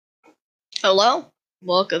Hello,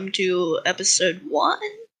 welcome to episode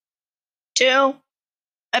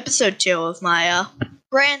two of my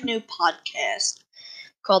brand new podcast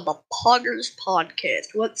called the Poggers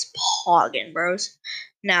Podcast. What's pogging, bros?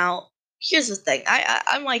 Now, here's the thing.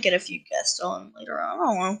 I might get a few guests on later on. I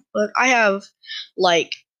don't know, but I have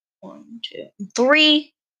like one, two,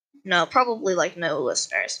 three. No, probably like no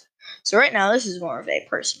listeners. So right now, this is more of a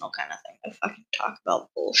personal kind of thing. I fucking talk about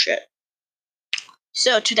bullshit.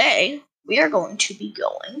 So today we are going to be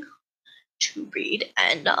going to read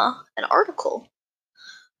an article.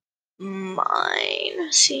 Minecraft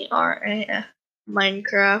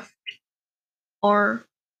articles.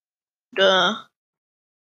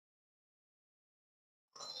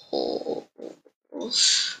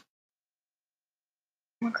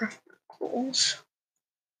 Minecraft articles.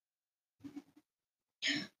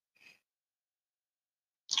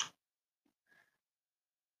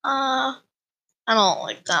 I don't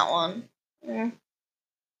like that one.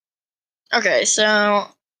 Okay, so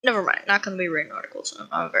never mind. Not gonna be reading articles.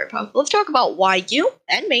 I'm very positive. Let's talk about why you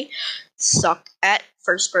and me suck at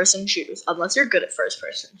first-person shooters. Unless you're good at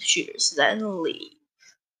first-person shooters, then leave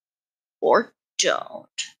or don't.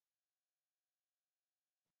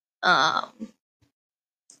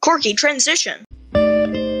 Quirky transition.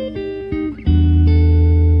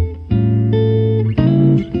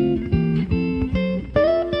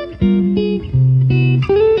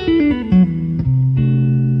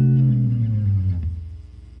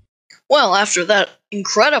 Well, after that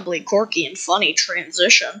incredibly quirky and funny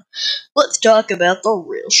transition, let's talk about the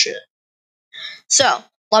real shit. So,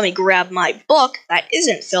 let me grab my book that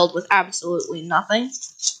isn't filled with absolutely nothing.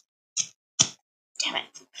 Damn it.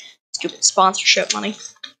 Stupid sponsorship money.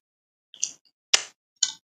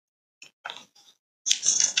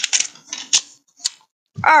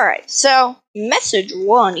 Alright, so message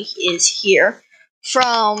one is here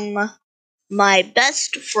from my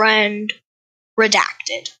best friend,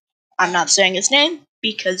 Redacted. I'm not saying his name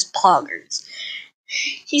because poggers.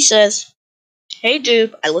 He says, "Hey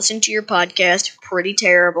dude, I listened to your podcast. Pretty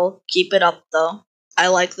terrible. Keep it up though. I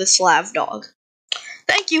like the Slav dog."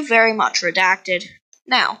 Thank you very much, Redacted.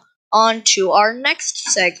 Now, on to our next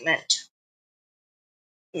segment.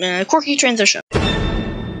 Quirky transition.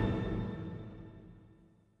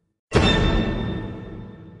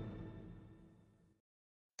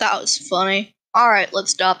 That was funny. Alright, let's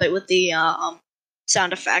stop it with the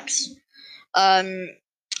sound effects.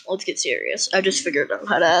 Let's get serious. I just figured out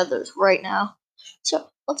how to add those right now. So,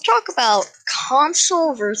 let's talk about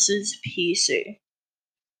console versus PC.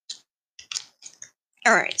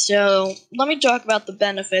 Alright, so let me talk about the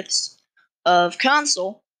benefits of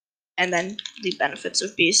console and then the benefits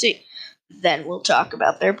of PC. Then we'll talk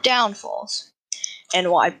about their downfalls and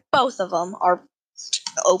why both of them are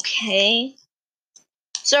okay.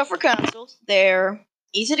 So for consoles, they're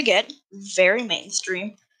easy to get, very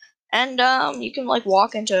mainstream, and you can like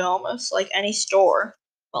walk into almost like any store.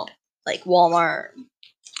 Well, like Walmart,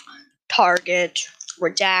 Target,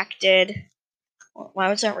 Redacted. Why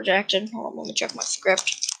was that Redacted? Hold on, let me check my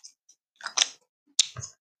script.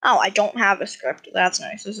 Oh, I don't have a script. That's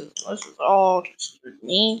nice. This is all just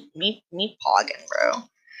me pogging, bro.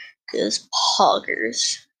 Cause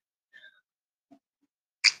poggers.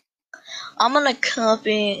 I'm gonna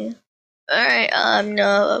copy. Alright,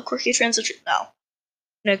 no quirky transition.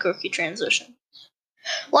 No quirky transition.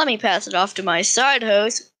 Let me pass it off to my side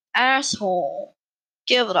host, asshole.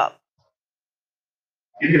 Give it up.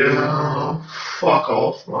 Yeah, fuck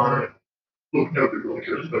off, man. Look, nobody really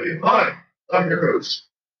cares about you. Hi, I'm your host.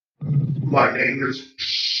 My name is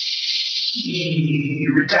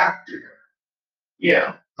Redacted.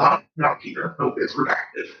 Yeah, not Peter. Nope, it's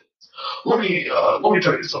Redacted. Let me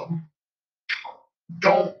tell you something.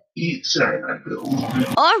 Don't eat cyanide pills.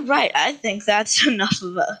 Alright, I think that's enough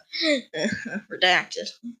of a Redacted.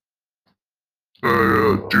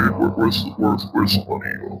 Dude, where's the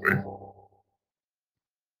money you owe me?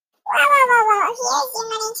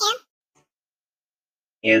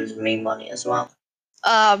 Here's me money as well.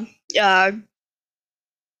 Banana.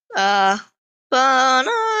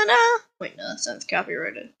 Wait, no, that sounds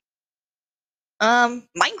copyrighted.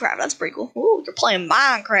 Minecraft, that's pretty cool. Ooh, you're playing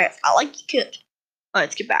Minecraft. I like your kid. Alright,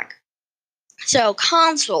 let's get back. So,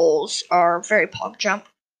 consoles are very pog jump.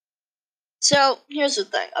 So, here's the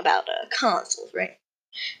thing about consoles, right?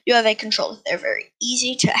 You have a controller. They're very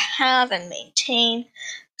easy to have and maintain.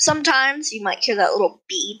 Sometimes you might hear that little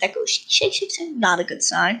bead that goes shake, shake, shake. Not a good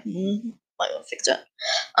sign. Might want to fix it.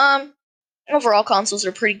 Overall, consoles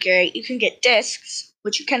are pretty great. You can get discs,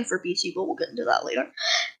 which you can for PC, but we'll get into that later.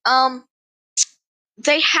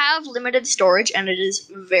 They have limited storage, and it is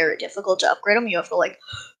very difficult to upgrade them. You have to, like,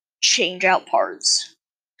 change out parts.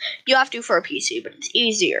 You have to for a PC, but it's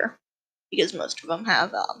easier because most of them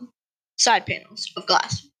have side panels of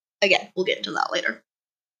glass. Again, we'll get into that later.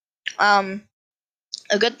 A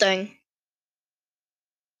good thing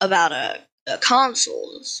about a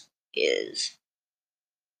consoles is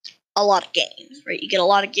a lot of games, right? You get a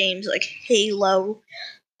lot of games like Halo,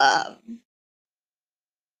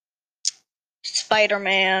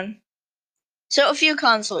 Spider-Man. So a few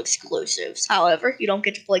console exclusives. However, you don't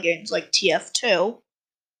get to play games like TF2.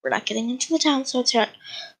 We're not getting into the downsides yet.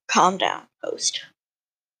 Calm down, host.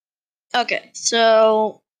 Okay,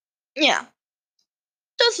 so yeah.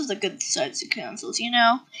 Those are the good sides of consoles, you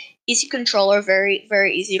know? Easy controller, very,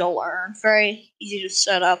 very easy to learn, very easy to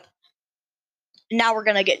set up. Now we're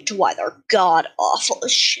gonna get into why they're god awful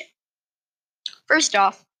as shit. First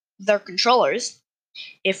off, their controllers,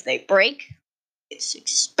 if they break, it's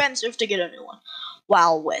expensive to get a new one.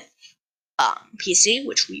 While with PC,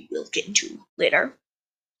 which we will get into later,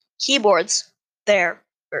 keyboards, they're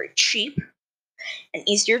very cheap and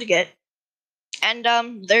easier to get. And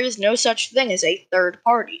there's no such thing as a third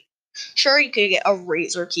party. Sure, you could get a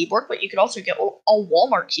Razer keyboard, but you could also get a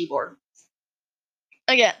Walmart keyboard.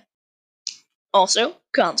 Again, also,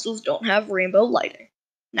 consoles don't have rainbow lighting.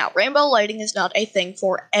 Now, rainbow lighting is not a thing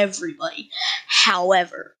for everybody.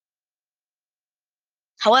 However,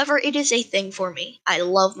 it is a thing for me. I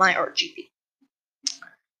love my RGB.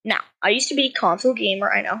 Now, I used to be a console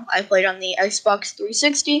gamer, I know. I played on the Xbox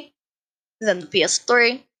 360, then the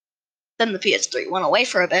PS3, then the PS3 went away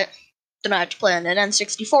for a bit. Then I had to play on an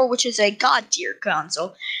N64, which is a god tier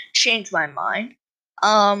console. Changed my mind.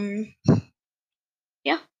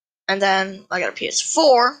 Yeah. And then I got a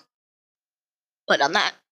PS4. Played on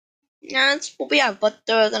that. Yeah, but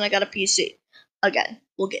then I got a PC. Again,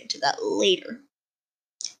 we'll get into that later.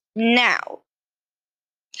 Now,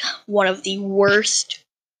 one of the worst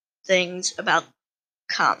things about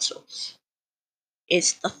consoles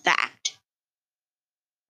is the fact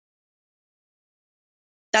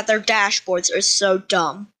that their dashboards are so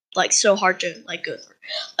dumb, like so hard to go through.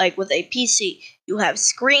 Like with a PC, you have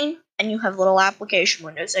screen and you have little application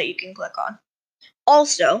windows that you can click on.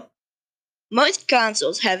 Also, most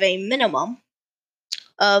consoles have a minimum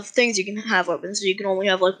of things you can have open, so you can only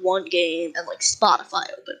have like one game and like Spotify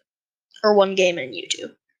open, or one game and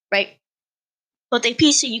YouTube, right? But with a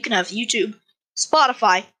PC, you can have YouTube,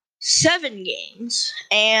 Spotify, 7 games,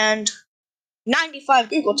 and 95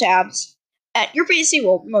 Google tabs. At your PC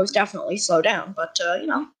will most definitely slow down, but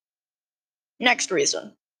Next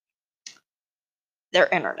reason, their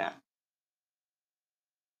internet.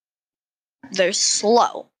 They're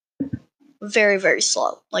slow, very, very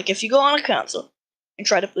slow. Like if you go on a console and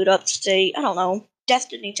try to boot up, say, I don't know,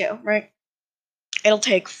 Destiny 2, right? It'll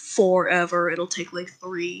take forever. It'll take like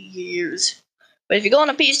 3 years. But if you go on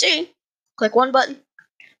a PC, click one button,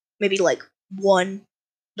 maybe like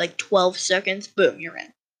 12 seconds, boom, you're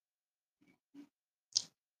in.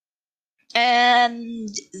 And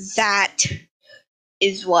that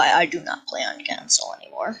is why I do not play on console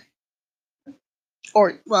anymore.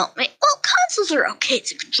 Consoles are okay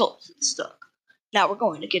to control and stuff. Now we're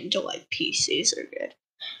going to get into why PCs are good.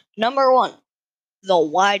 Number 1, the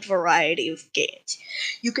wide variety of games.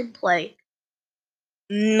 You can play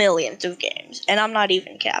millions of games, and I'm not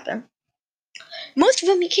even capping. Most of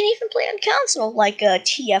them you can't even play on console, like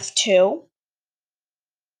TF2.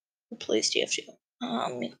 Who plays TF2?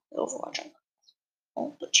 Overwatch.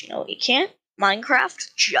 Oh, but you know what you can't?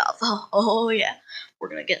 Minecraft, Java. Oh yeah, we're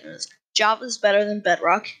gonna get into this. Java's better than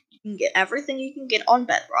Bedrock. You can get everything you can get on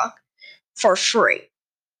Bedrock for free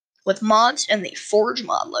with mods and the Forge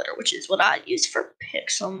mod letter, which is what I use for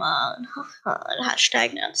Pixelmon.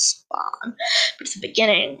 Hashtag not spawn. But at the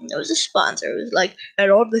beginning, it was a sponsor. It was like,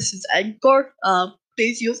 hello, this is Anchor.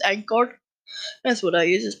 Please use Anchor. That's what I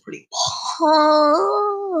use. It's pretty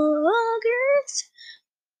poggers.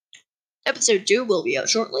 Episode 2 will be out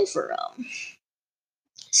shortly for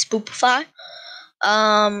Spoopify.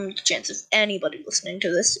 The chance of anybody listening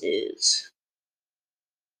to this is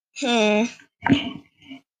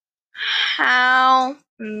how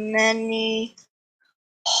many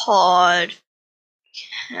podcasts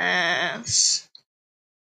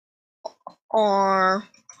are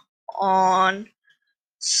on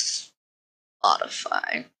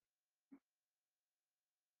Spotify?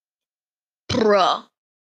 Bruh.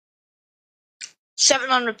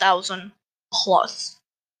 700,000 plus.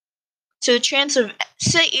 So the chance of,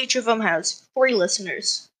 say each of them has 3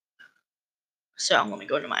 listeners. So let me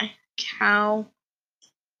go to my cow.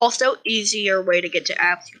 Also, easier way to get to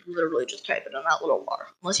apps, you can literally just type it in that little bar.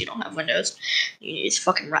 Unless you don't have Windows. You use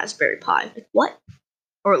fucking Raspberry Pi. Like, what?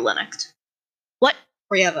 Or Linux. What?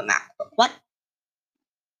 or you have a MacBook. What?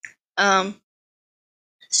 Let's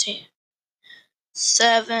see.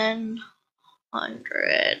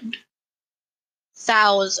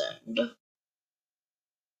 700,000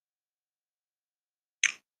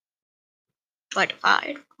 divided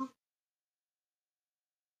by.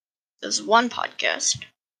 There's one podcast.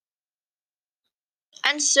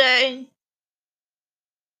 And say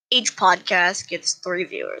each podcast gets 3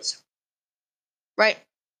 viewers. Right?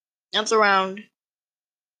 That's around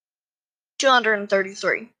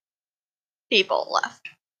 233 people left.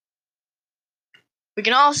 We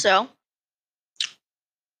can also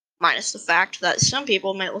minus the fact that some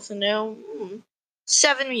people might listen to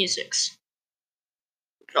 7 musics.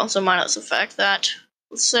 We can also minus the fact that,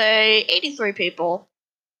 let's say, 83 people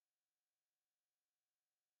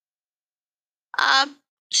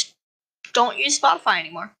don't use Spotify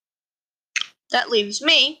anymore. That leaves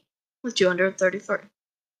me with 233.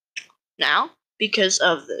 Now, because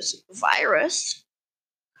of this virus,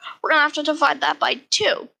 we're going to have to divide that by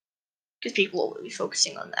 2, because people will be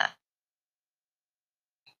focusing on that.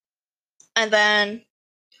 And then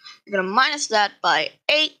you're going to minus that by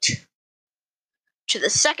 8 to the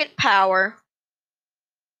second power,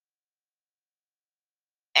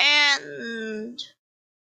 and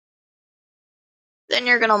then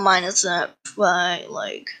you're going to minus that by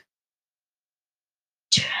like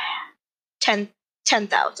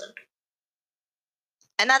 10,000.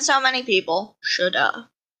 And that's how many people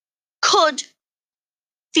could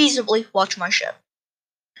feasibly watch my show.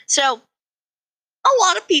 So, a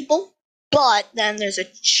lot of people, but then there's a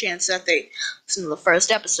chance that they listen to the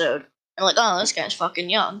first episode and like, oh, this guy's fucking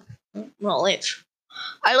young. Well, leave.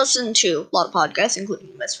 I listen to a lot of podcasts,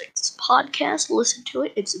 including the Misfits podcast. Listen to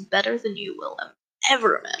it. It's better than you will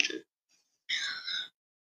ever imagine.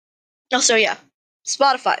 Also, yeah,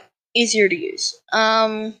 Spotify. Easier to use.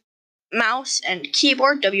 Mouse and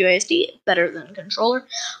keyboard, WASD, better than controller.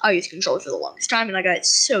 I used controller for the longest time, and I got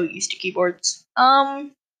so used to keyboards.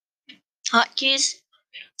 Hotkeys.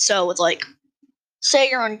 So it's like, say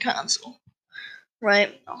you're on console,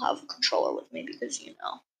 right? I'll have a controller with me because,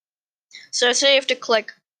 So say you have to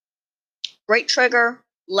click right trigger,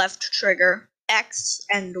 left trigger, X,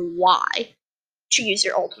 and Y to use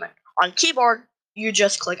your ultimate. On keyboard, you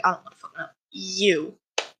just click, I don't know, fucking up, U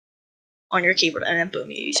on your keyboard, and then boom,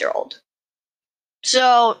 you use your ult.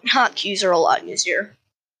 So hotkeys are a lot easier.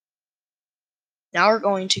 Now we're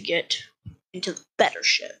going to get into the better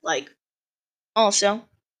shit, like, also,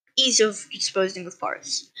 ease of disposing of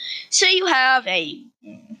parts. Say you have a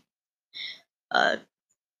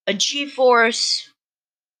GeForce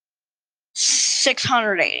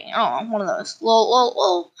 680. Oh, one of those.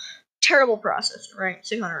 Little terrible processor, right?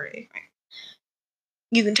 680. Right?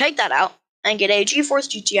 You can take that out and get a GeForce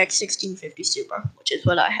GTX 1650 Super, which is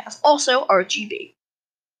what I have. Also, RGB.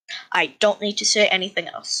 I don't need to say anything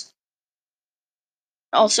else.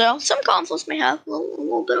 Also, some consoles may have a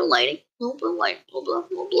little bit of lighting, a little bit of light, a little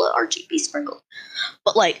bit of RGB sprinkled.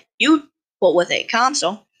 But with a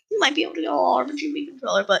console, you might be able to get a RGB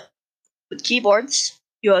controller, but with keyboards,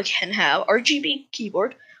 you can have RGB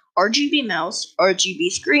keyboard, RGB mouse,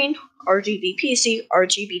 RGB screen, RGB PC,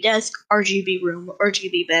 RGB desk, RGB room,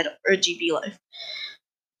 RGB bed, RGB life.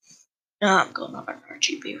 I'm going up on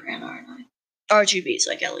RGB ran, aren't I? RGB is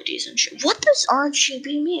like LEDs and shit. What does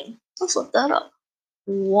RGB mean? Let's look that up.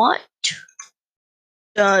 What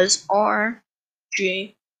does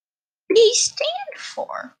RGB stand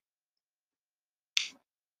for?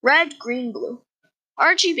 Red, green, blue.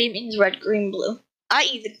 RGB means red, green, blue,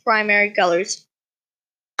 i.e. the primary colors.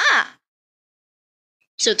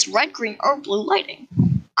 So it's red, green, or blue lighting.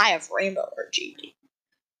 I have rainbow RGB.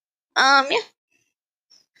 Yeah.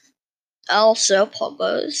 Also,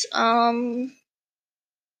 pogos.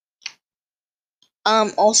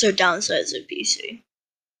 Also downsides of PC.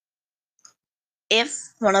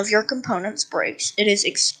 If one of your components breaks, it is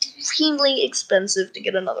extremely expensive to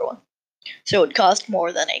get another one. So it would cost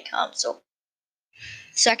more than a console.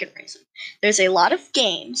 Second reason, there's a lot of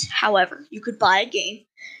games. However, you could buy a game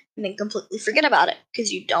and then completely forget about it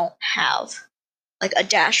because you don't have like a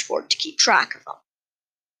dashboard to keep track of them.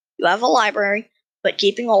 You have a library, but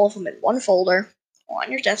keeping all of them in one folder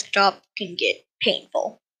on your desktop can get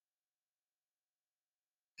painful.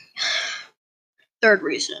 Third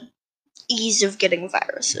reason, ease of getting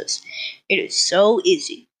viruses. It is so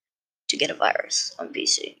easy to get a virus on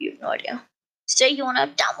PC. You have no idea. Say you want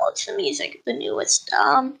to download some music, the newest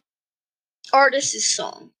artist's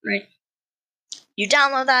song, right? You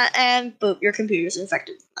download that, and boop, your computer's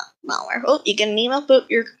infected with malware. Oh, you get an email, boop,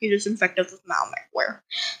 your computer's infected with malware.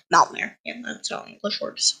 Malware. Yeah, that's how English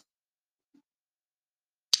works.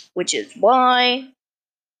 Which is why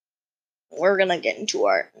we're gonna get into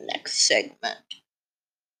our next segment.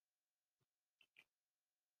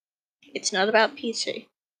 It's not about PC.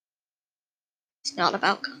 It's not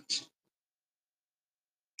about guns.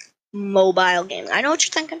 Mobile gaming. I know what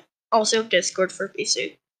you're thinking. Also, Discord for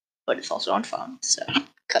PC, but it's also on phone, so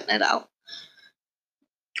cutting it out.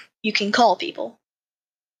 You can call people.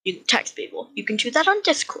 You can text people. You can do that on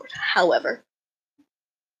Discord. However,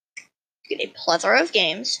 you get a plethora of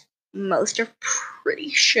games. Most are pretty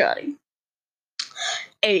shoddy.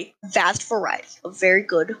 A vast variety of very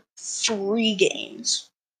good free games.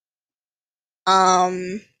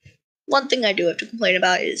 One thing I do have to complain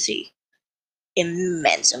about is the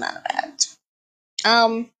immense amount of ads.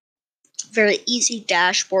 Very easy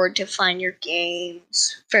dashboard to find your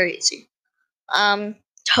games. Very easy.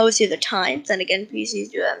 Tells you the time. Then again,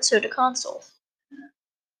 PCs do that, and so do consoles.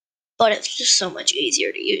 But it's just so much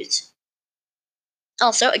easier to use.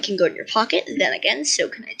 Also, it can go in your pocket. Then again, so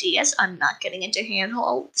can a DS. I'm not getting into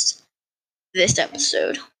handhelds this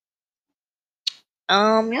episode.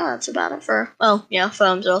 Yeah, that's about it for. Well, yeah,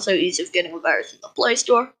 phones are also easy of getting a virus in the Play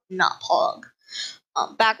Store. Not Pog.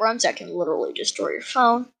 Backgrounds that can literally destroy your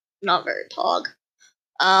phone. Not very Pog.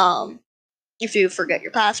 If you forget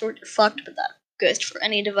your password, you're fucked, but that goes for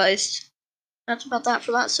any device. That's about that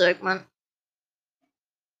for that segment.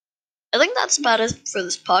 I think that's about it for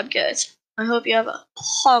this podcast. I hope you have a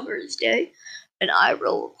poggers day, and I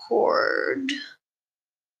will record.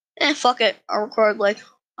 Fuck it. I'll record, like,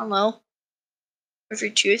 I don't know, every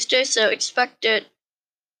Tuesday, so expect it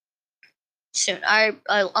soon.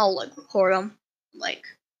 I'll like, record them, like,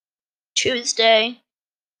 Tuesday,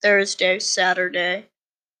 Thursday, Saturday,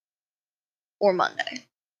 or Monday.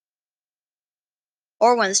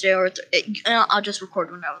 Or Wednesday, or I'll just record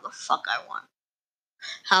whenever the fuck I want.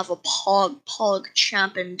 Have a pog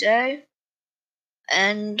champin' day.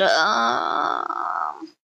 And,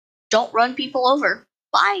 don't run people over.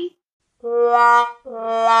 Bye!